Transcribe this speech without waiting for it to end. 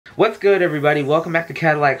What's good, everybody? Welcome back to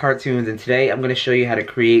Cadillac Cartoonz, and today I'm going to show you how to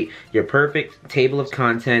create your perfect table of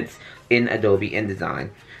contents in Adobe InDesign.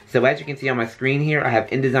 So as you can see on my screen here, I have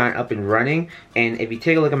InDesign up and running, and if you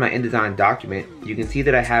take a look at my InDesign document, you can see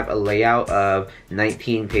that I have a layout of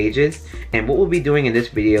 19 pages, and what we'll be doing in this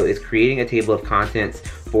video is creating a table of contents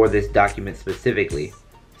for this document specifically.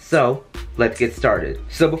 So let's get started.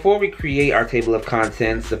 So before we create our table of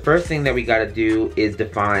contents, the first thing that we got to do is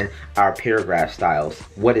define our paragraph styles.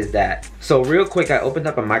 What is that? So real quick, I opened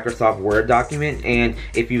up a Microsoft Word document, and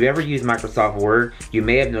if you've ever used Microsoft Word, you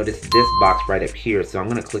may have noticed this box right up here. So I'm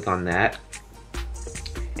going to click on that.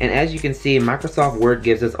 And as you can see, Microsoft Word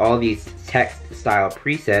gives us all these text style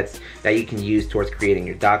presets that you can use towards creating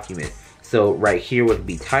your document. So right here would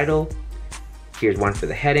be title. Here's one for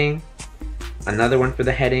the heading. Another one for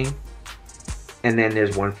the heading, and then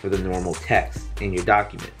there's one for the normal text in your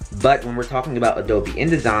document. But when we're talking about Adobe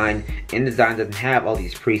InDesign, InDesign doesn't have all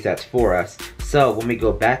these presets for us. So when we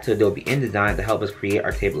go back to Adobe InDesign to help us create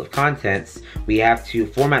our table of contents, we have to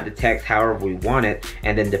format the text however we want it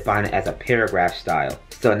and then define it as a paragraph style.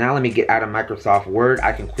 So now let me get out of Microsoft Word.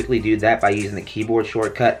 I can quickly do that by using the keyboard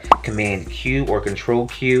shortcut Command Q or Control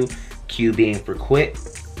Q, Q being for quit.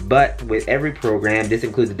 But with every program, this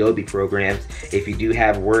includes Adobe programs, if you do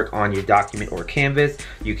have work on your document or canvas,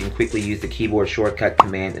 you can quickly use the keyboard shortcut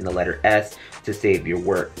Command and the letter S to save your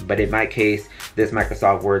work. But in my case, this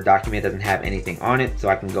Microsoft Word document doesn't have anything on it, so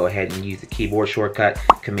I can go ahead and use the keyboard shortcut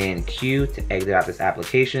Command Q to exit out this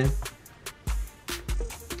application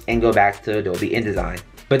and go back to Adobe InDesign.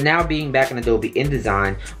 But now being back in Adobe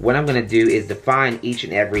InDesign, what I'm going to do is define each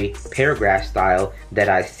and every paragraph style that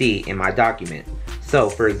I see in my document. So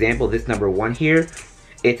for example, this number 1 here,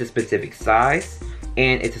 it's a specific size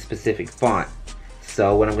and it's a specific font.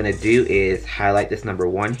 So what I'm going to do is highlight this number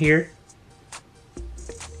 1 here,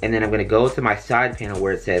 and then I'm going to go to my side panel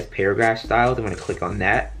where it says paragraph styles. I'm going to click on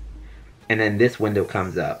that, and then this window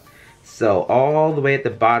comes up. So all the way at the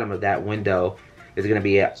bottom of that window is going to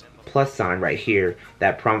be a plus sign right here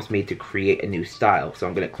that prompts me to create a new style. So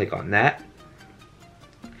I'm going to click on that,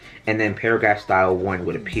 and then paragraph style 1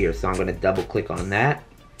 would appear. So I'm going to double click on that,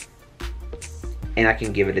 and I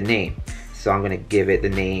can give it a name. So I'm going to give it the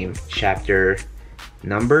name chapter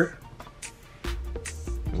number,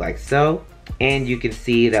 like so. And you can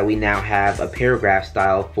see that we now have a paragraph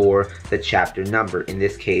style for the chapter number, in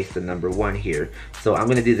this case the number 1 here. So I'm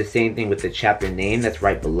going to do the same thing with the chapter name that's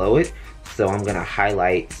right below it. So I'm going to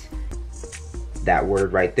highlight that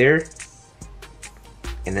word right there,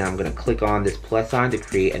 and then I'm going to click on this plus sign to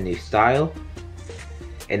create a new style,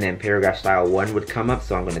 and then paragraph style 1 would come up.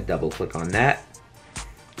 So I'm going to double click on that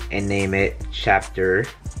and name it chapter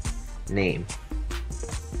name.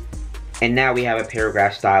 And now we have a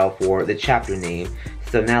paragraph style for the chapter name.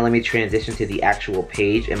 So now let me transition to the actual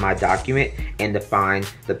page in my document and define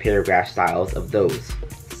the paragraph styles of those.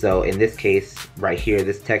 So in this case right here,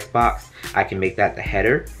 this text box, I can make that the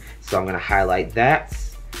header. So I'm going to highlight that,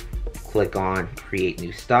 click on create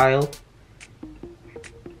new style,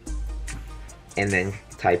 and then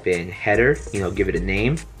type in header, give it a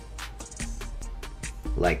name,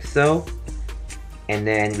 like so. And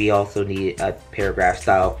then we also need a paragraph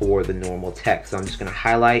style for the normal text. So I'm just going to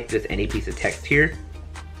highlight just any piece of text here,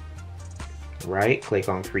 right, click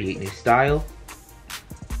on create new style,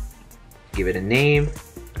 give it a name.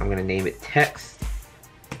 I'm going to name it text,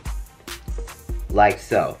 like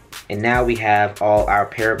so. And now we have all our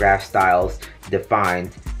paragraph styles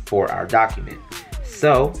defined for our document.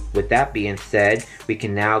 So with that being said, we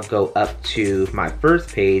can now go up to my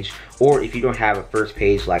first page, or if you don't have a first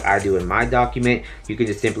page like I do in my document, you can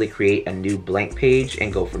just simply create a new blank page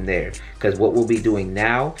and go from there. Because what we'll be doing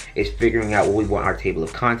now is figuring out what we want our table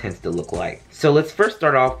of contents to look like. So let's first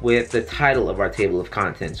start off with the title of our table of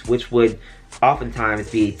contents, which would oftentimes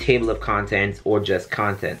be table of contents or just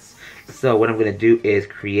contents. So what I'm going to do is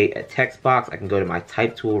create a text box. I can go to my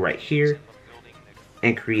type tool right here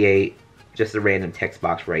and create just a random text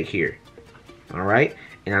box right here. Alright,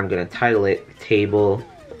 and I'm going to title it table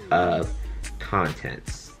of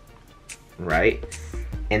contents. Right,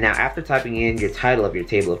 and now after typing in your title of your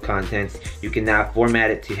table of contents, you can now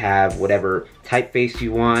format it to have whatever typeface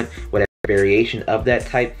you want, whatever variation of that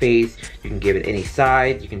typeface. You can give it any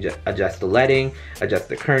size, you can just adjust the leading, adjust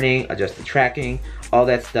the kerning, adjust the tracking, all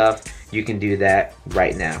that stuff. You can do that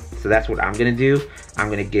right now. So that's what I'm gonna do. I'm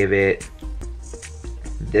gonna give it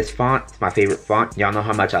this font. It's my favorite font. Y'all know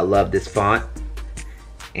how much I love this font.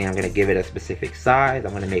 And I'm gonna give it a specific size.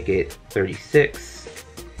 I'm gonna make it 36.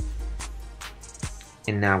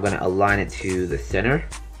 And now I'm gonna align it to the center,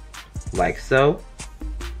 like so.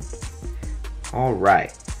 All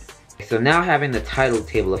right. So now having the title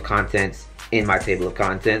table of contents in my table of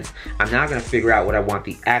contents, I'm now going to figure out what I want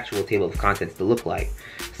the actual table of contents to look like.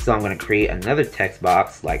 So I'm going to create another text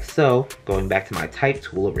box like so, going back to my type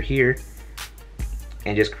tool over here,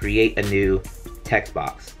 and just create a new text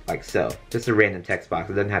box like so. Just a random text box.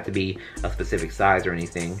 It doesn't have to be a specific size or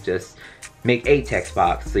anything. Just make a text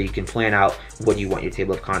box so you can plan out what you want your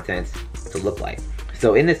table of contents to look like.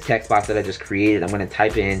 So in this text box that I just created, I'm going to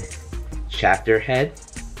type in chapter head,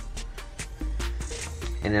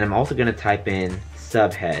 and then I'm also going to type in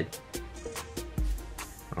subhead.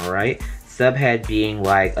 Alright, subhead being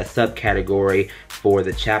like a subcategory for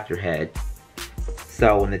the chapter head.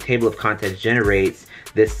 So when the table of contents generates,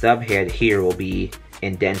 this subhead here will be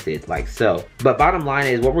indented like so. But bottom line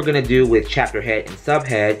is, what we're going to do with chapter head and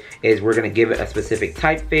subhead is we're going to give it a specific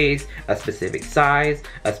typeface, a specific size,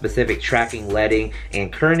 a specific tracking, leading,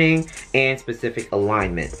 and kerning, and specific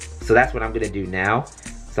alignment. So that's what I'm going to do now.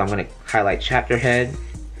 So I'm going to highlight chapter head.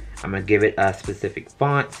 I'm going to give it a specific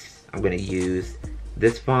font. I'm going to use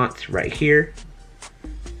this font right here.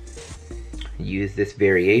 Use this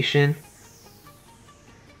variation.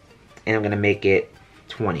 And I'm going to make it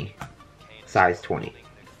 20. Size 20.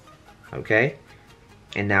 Okay?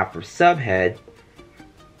 And now for subhead,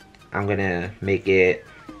 I'm going to make it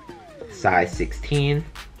size 16.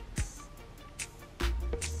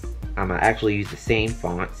 I'm going to actually use the same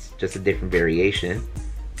fonts, just a different variation.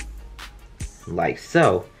 Like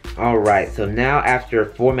so. Alright, so now after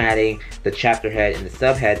formatting the chapter head and the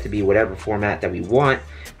subhead to be whatever format that we want,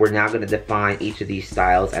 we're now going to define each of these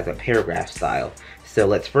styles as a paragraph style. So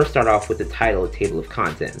let's first start off with the title of table of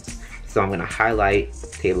contents. So I'm going to highlight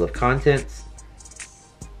table of contents,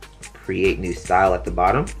 create new style at the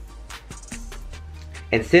bottom.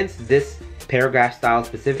 And since this paragraph style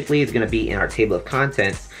specifically is going to be in our table of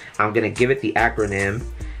contents, I'm going to give it the acronym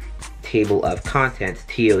table of contents,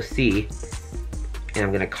 TOC, and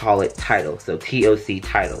I'm going to call it title. So TOC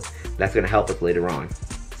title. That's going to help us later on.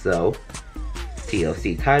 So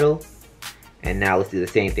TOC title. And now let's do the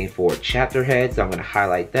same thing for chapter head. So I'm going to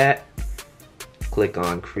highlight that. Click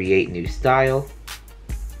on create new style.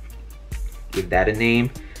 Give that a name.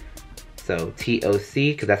 So TOC,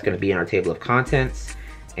 because that's going to be in our table of contents.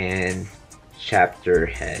 And chapter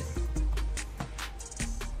head.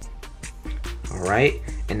 Alright.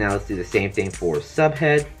 And now let's do the same thing for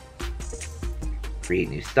subhead. Create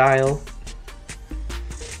new style.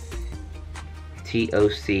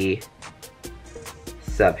 TOC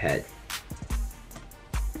subhead.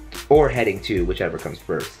 Or heading 2, whichever comes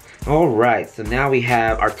first. Alright, so now we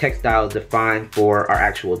have our text style defined for our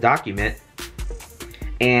actual document,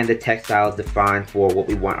 and the text style defined for what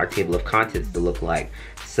we want our table of contents to look like.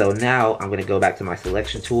 So now I'm going to go back to my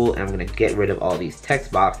selection tool, and I'm going to get rid of all these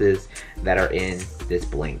text boxes that are in this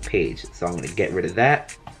blank page. So I'm going to get rid of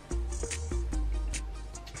that.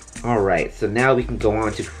 Alright, so now we can go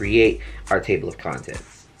on to create our table of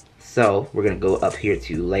contents. So we're going to go up here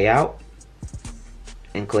to layout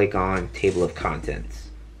and click on table of contents.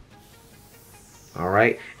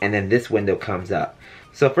 Alright, and then this window comes up.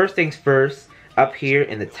 So first things first, up here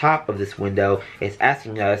in the top of this window, it's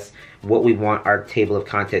asking us what we want our table of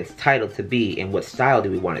contents title to be and what style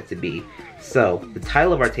do we want it to be. So the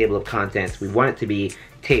title of our table of contents, we want it to be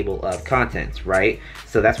table of contents, right?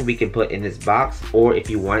 So that's what we can put in this box, or if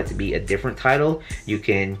you want it to be a different title, you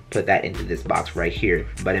can put that into this box right here.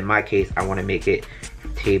 But in my case, I want to make it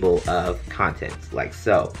table of contents, like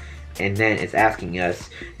so. And then it's asking us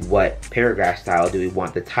what paragraph style do we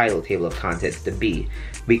want the title table of contents to be.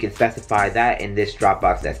 We can specify that in this drop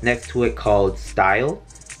box that's next to it called style.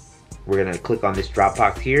 We're going to click on this drop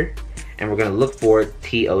box here, and we're going to look for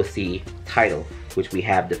TOC title, which we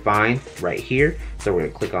have defined right here. So we're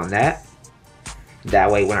going to click on that.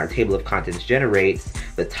 That way when our table of contents generates,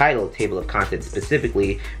 the title table of contents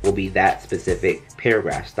specifically will be that specific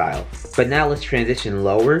paragraph style. But now let's transition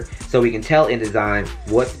lower so we can tell InDesign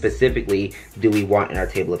what specifically do we want in our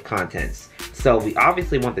table of contents. So we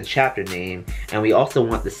obviously want the chapter name, and we also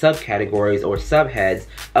want the subcategories or subheads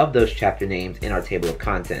of those chapter names in our table of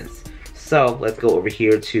contents. So let's go over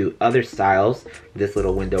here to other styles, this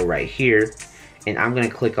little window right here, and I'm going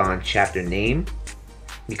to click on chapter name,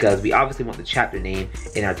 because we obviously want the chapter name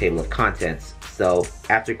in our table of contents. So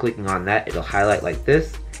after clicking on that, it'll highlight like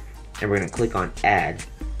this, and we're going to click on add,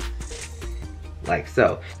 like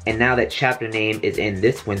so. And now that chapter name is in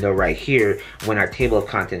this window right here, when our table of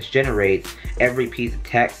contents generates, every piece of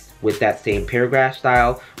text with that same paragraph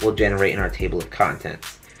style will generate in our table of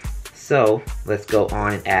contents. So let's go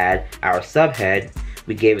on and add our subhead,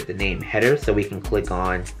 we gave it the name header, so we can click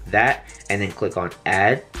on that and then click on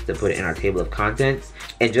add to put it in our table of contents.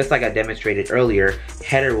 And just like I demonstrated earlier,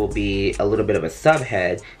 header will be a little bit of a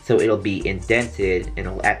subhead, so it'll be indented and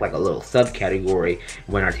it'll act like a little subcategory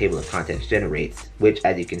when our table of contents generates, which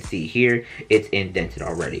as you can see here, it's indented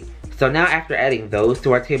already. So now after adding those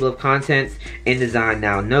to our table of contents, InDesign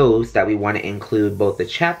now knows that we want to include both the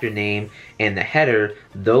chapter name and the header,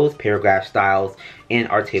 those paragraph styles, in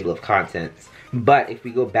our table of contents. But if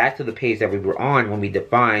we go back to the page that we were on when we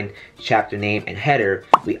defined chapter name and header,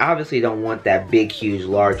 we obviously don't want that big, huge,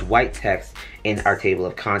 large white text in our table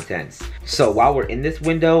of contents. So while we're in this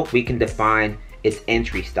window, we can define its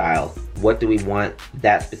entry style. What do we want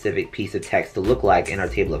that specific piece of text to look like in our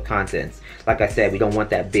table of contents? Like I said, we don't want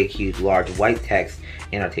that big, huge, large white text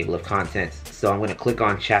in our table of contents. So I'm going to click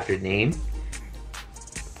on chapter name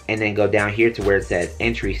and then go down here to where it says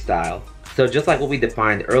entry style. So just like what we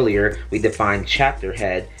defined earlier, we defined chapter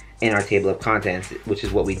head in our table of contents, which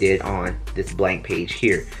is what we did on this blank page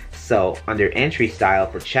here. So under entry style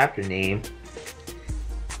for chapter name,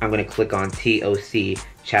 I'm going to click on TOC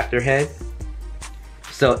chapter head.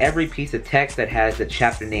 So every piece of text that has the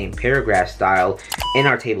chapter name paragraph style in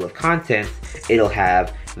our table of contents, it'll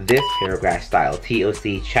have this paragraph style,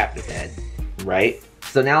 TOC chapter head, right?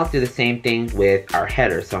 So now let's do the same thing with our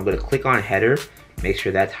header. So I'm going to click on header, make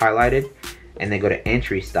sure that's highlighted, and then go to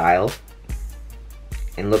entry style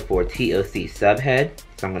and look for TOC subhead.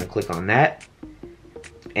 So I'm going to click on that.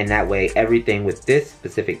 And that way everything with this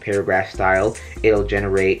specific paragraph style, it'll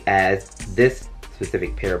generate as this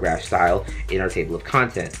specific paragraph style in our table of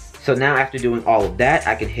contents. So now after doing all of that,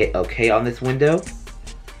 I can hit OK on this window.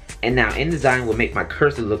 And now InDesign will make my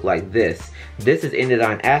cursor look like this. This is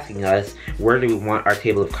InDesign asking us, where do we want our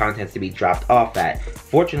table of contents to be dropped off at?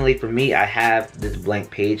 Fortunately for me, I have this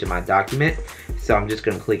blank page in my document. So I'm just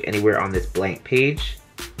going to click anywhere on this blank page.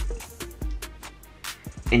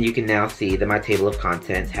 And you can now see that my table of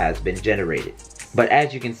contents has been generated. But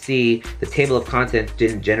as you can see, the table of contents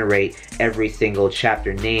didn't generate every single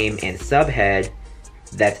chapter name and subhead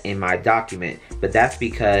that's in my document. But that's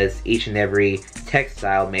because each and every text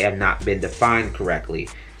style may have not been defined correctly.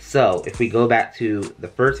 So if we go back to the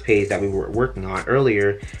first page that we were working on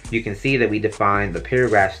earlier, you can see that we defined the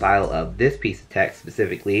paragraph style of this piece of text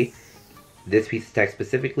specifically, this piece of text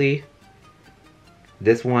specifically,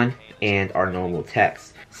 this one, and our normal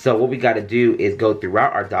text. So what we got to do is go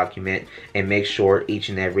throughout our document and make sure each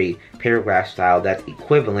and every paragraph style that's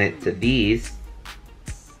equivalent to these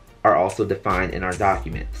are also defined in our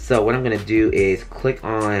document. So what I'm going to do is click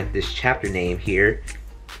on this chapter name here,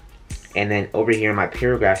 and then over here in my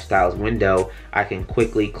paragraph styles window, I can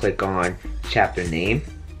quickly click on chapter name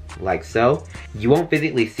like so. You won't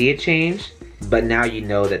physically see it change, but now you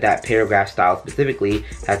know that that paragraph style specifically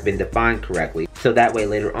has been defined correctly. So that way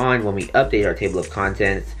later on when we update our table of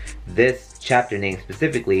contents, this chapter name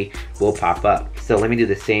specifically will pop up. So let me do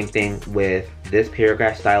the same thing with this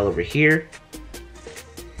paragraph style over here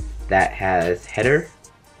that has header,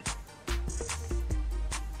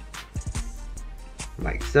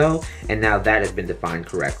 like so, and now that has been defined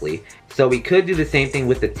correctly. So we could do the same thing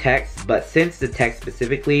with the text, but since the text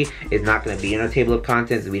specifically is not going to be in our table of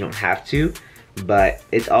contents, we don't have to, but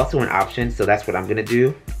it's also an option, so that's what I'm going to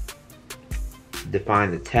do.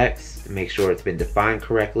 Define the text, make sure it's been defined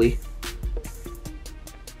correctly.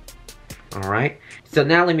 Alright, so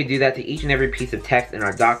now let me do that to each and every piece of text in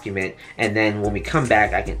our document, and then when we come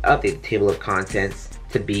back I can update the table of contents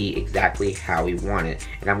to be exactly how we want it.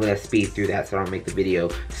 And I'm going to speed through that so I don't make the video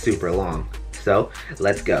super long. So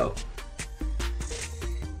let's go.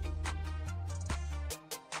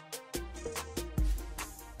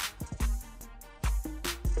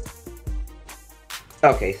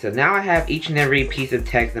 Okay, so now I have each and every piece of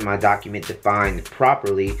text in my document defined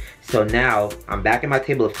properly. So now I'm back in my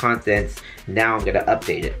table of contents. Now I'm going to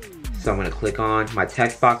update it. So I'm going to click on my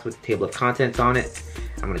text box with the table of contents on it.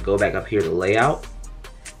 I'm going to go back up here to layout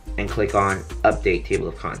and click on update table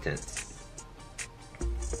of contents.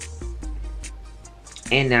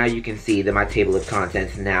 And now you can see that my table of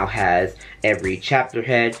contents now has every chapter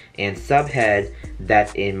head and subhead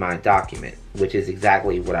that's in my document, which is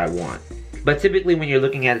exactly what I want. But typically when you're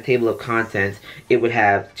looking at a table of contents, it would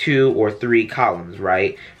have 2 or 3 columns,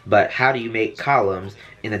 right? But how do you make columns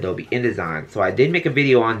in Adobe InDesign? So I did make a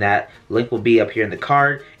video on that. Link will be up here in the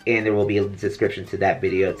card, and there will be a description to that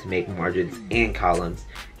video to make margins and columns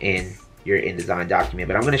in your InDesign document.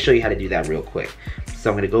 But I'm going to show you how to do that real quick. So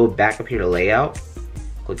I'm going to go back up here to layout,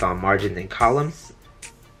 click on margins and columns,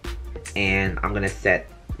 and I'm going to set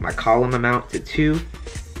my column amount to 2.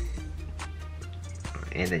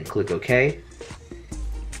 And then click OK.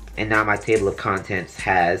 And now my table of contents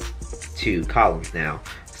has 2 columns now.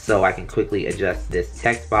 So I can quickly adjust this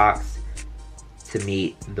text box to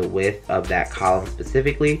meet the width of that column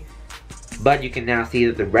specifically. But you can now see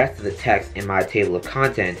that the rest of the text in my table of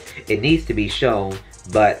contents, it needs to be shown,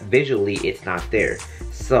 but visually it's not there.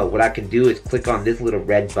 So what I can do is click on this little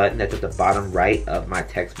red button that's at the bottom right of my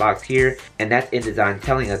text box here, and that's InDesign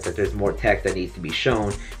telling us that there's more text that needs to be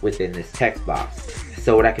shown within this text box.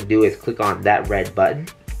 So what I can do is click on that red button,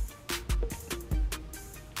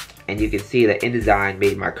 and you can see that InDesign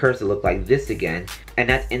made my cursor look like this again, and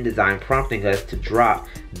that's InDesign prompting us to drop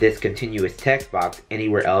this continuous text box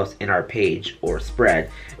anywhere else in our page or spread,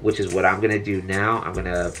 which is what I'm gonna do now. I'm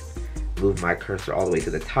gonna move my cursor all the way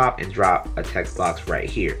to the top and drop a text box right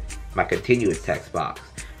here, my continuous text box.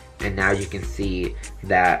 And now you can see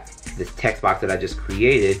that this text box that I just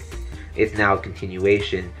created is now a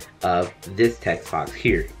continuation of this text box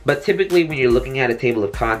here. But typically when you're looking at a table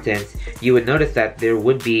of contents, you would notice that there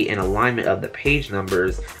would be an alignment of the page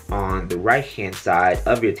numbers on the right hand side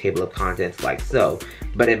of your table of contents like so.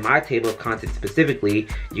 But in my table of contents specifically,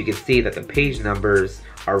 you can see that the page numbers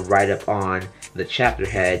are right up on the chapter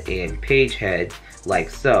head and page head like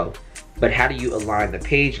so. But how do you align the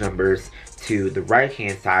page numbers to the right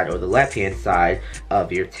hand side or the left hand side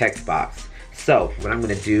of your text box? So what I'm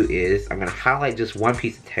going to do is I'm going to highlight just one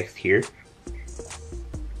piece of text here,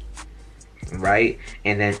 right?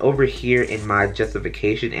 And then over here in my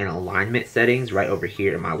justification and alignment settings, right over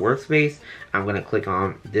here in my workspace, I'm going to click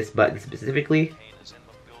on this button specifically.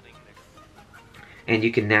 And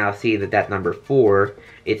you can now see that that number 4,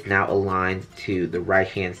 it's now aligned to the right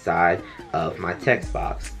hand side of my text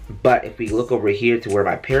box. But if we look over here to where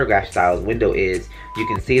my paragraph styles window is, you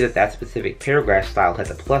can see that that specific paragraph style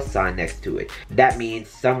has a plus sign next to it. That means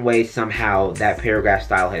some way, somehow, that paragraph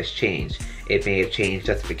style has changed. It may have changed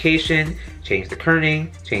justification, changed the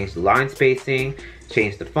kerning, changed the line spacing,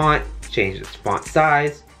 changed the font, changed its font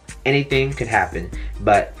size. Anything could happen.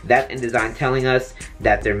 But that's InDesign telling us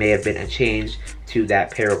that there may have been a change to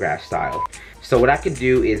that paragraph style. So what I can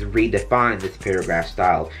do is redefine this paragraph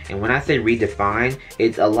style. And when I say redefine,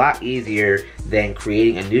 it's a lot easier than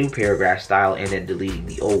creating a new paragraph style and then deleting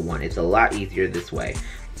the old one. It's a lot easier this way.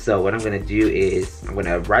 So what I'm going to do is I'm going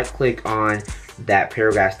to right click on that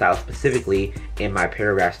paragraph style specifically in my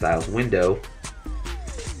paragraph styles window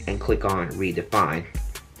and click on redefine.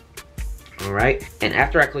 Alright, and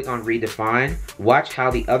after I click on redefine, watch how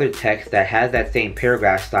the other text that has that same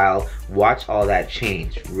paragraph style, watch all that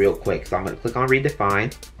change real quick. So I'm going to click on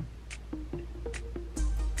redefine,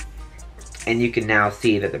 and you can now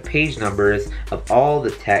see that the page numbers of all the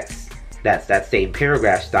text that's that same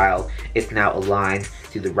paragraph style is now aligned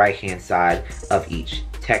to the right hand side of each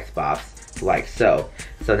text box like so.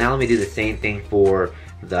 So now let me do the same thing for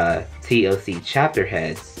the TOC chapter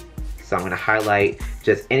heads. So I'm going to highlight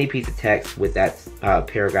just any piece of text with that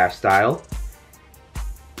paragraph style.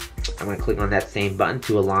 I'm going to click on that same button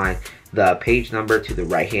to align the page number to the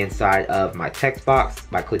right hand side of my text box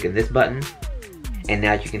by clicking this button. And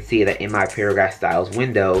now you can see that in my paragraph styles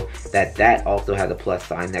window that also has a plus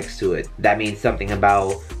sign next to it. That means something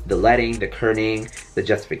about the leading, the kerning, the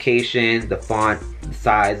justification, the font, the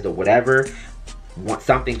size, the whatever.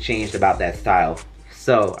 Something changed about that style.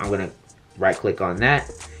 So I'm going to right click on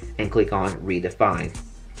that and click on redefine.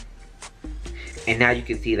 And now you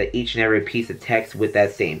can see that each and every piece of text with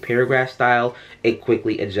that same paragraph style, it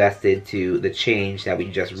quickly adjusted to the change that we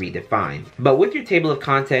just redefined. But with your table of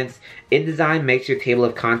contents, InDesign makes your table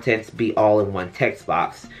of contents be all in one text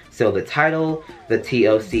box. So the title, the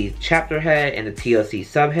TOC chapter head, and the TOC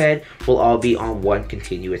subhead will all be on one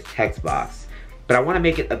continuous text box. But I want to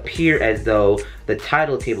make it appear as though the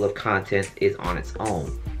title table of contents is on its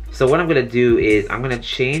own. So what I'm going to do is I'm going to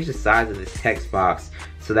change the size of this text box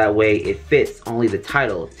so that way it fits only the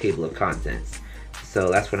title table of contents.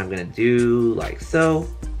 So that's what I'm going to do, like so.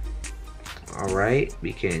 Alright,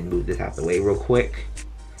 we can move this out the way real quick.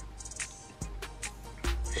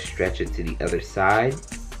 Stretch it to the other side.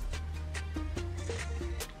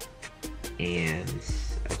 And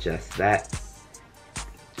adjust that.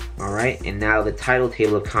 Alright, and now the title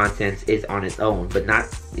table of contents is on its own, but not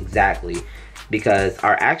exactly, because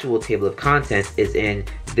our actual table of contents is in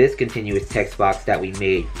this continuous text box that we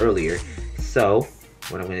made earlier. So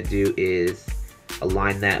what I'm going to do is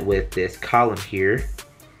align that with this column here,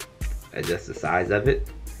 adjust the size of it.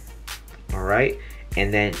 Alright,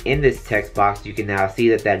 and then in this text box you can now see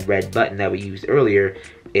that that red button that we used earlier,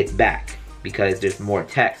 it's back because there's more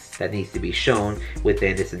text that needs to be shown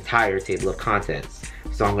within this entire table of contents.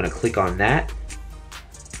 So I'm going to click on that,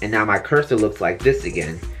 and now my cursor looks like this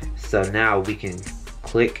again. So now we can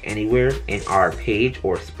click anywhere in our page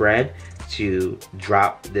or spread to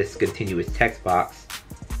drop this continuous text box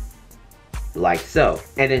like so.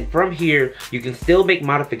 And then from here, you can still make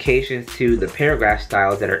modifications to the paragraph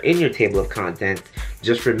styles that are in your table of contents.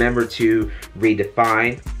 Just remember to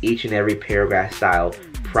redefine each and every paragraph style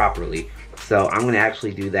properly. So I'm going to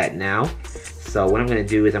actually do that now. So what I'm going to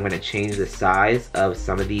do is I'm going to change the size of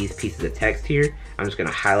some of these pieces of text here. I'm just going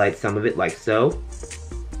to highlight some of it like so.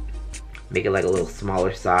 Make it like a little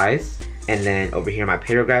smaller size. And then over here, my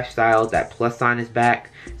paragraph style, that plus sign is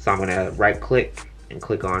back. So I'm going to right click and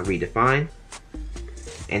click on redefine.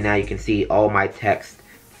 And now you can see all my text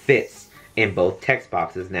fits in both text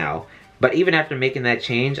boxes now. But even after making that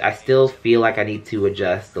change, I still feel like I need to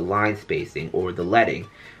adjust the line spacing or the leading.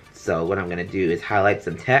 So what I'm going to do is highlight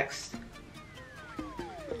some text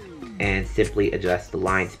and simply adjust the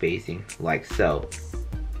line spacing like so.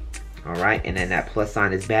 Alright, and then that plus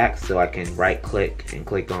sign is back, so I can right click and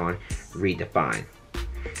click on redefine.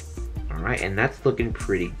 Alright, and that's looking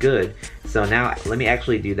pretty good. So now let me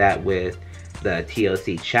actually do that with the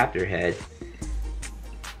TLC chapter head.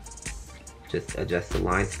 Just adjust the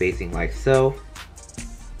line spacing like so.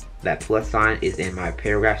 That plus sign is in my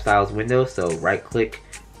paragraph styles window, so right click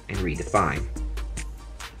and redefine.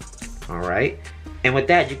 Alright, and with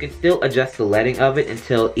that you can still adjust the leading of it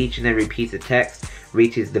until each and every piece of text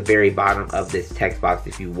reaches the very bottom of this text box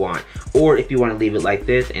if you want. Or if you want to leave it like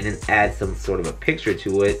this and then add some sort of a picture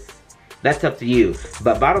to it, that's up to you.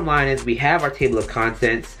 But bottom line is we have our table of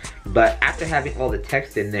contents, but after having all the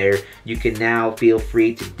text in there, you can now feel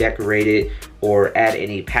free to decorate it or add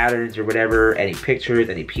any patterns or whatever, any pictures,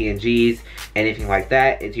 any PNGs, anything like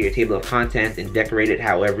that into your table of contents and decorate it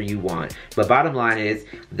however you want. But bottom line is,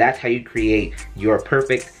 that's how you create your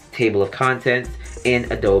perfect table of contents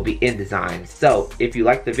in Adobe InDesign. So if you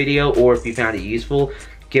liked the video or if you found it useful,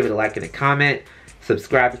 give it a like and a comment.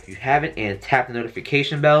 Subscribe if you haven't, and tap the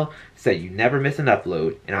notification bell so you never miss an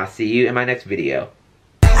upload. And I'll see you in my next video.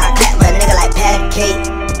 I bet my nigga like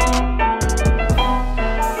pancake.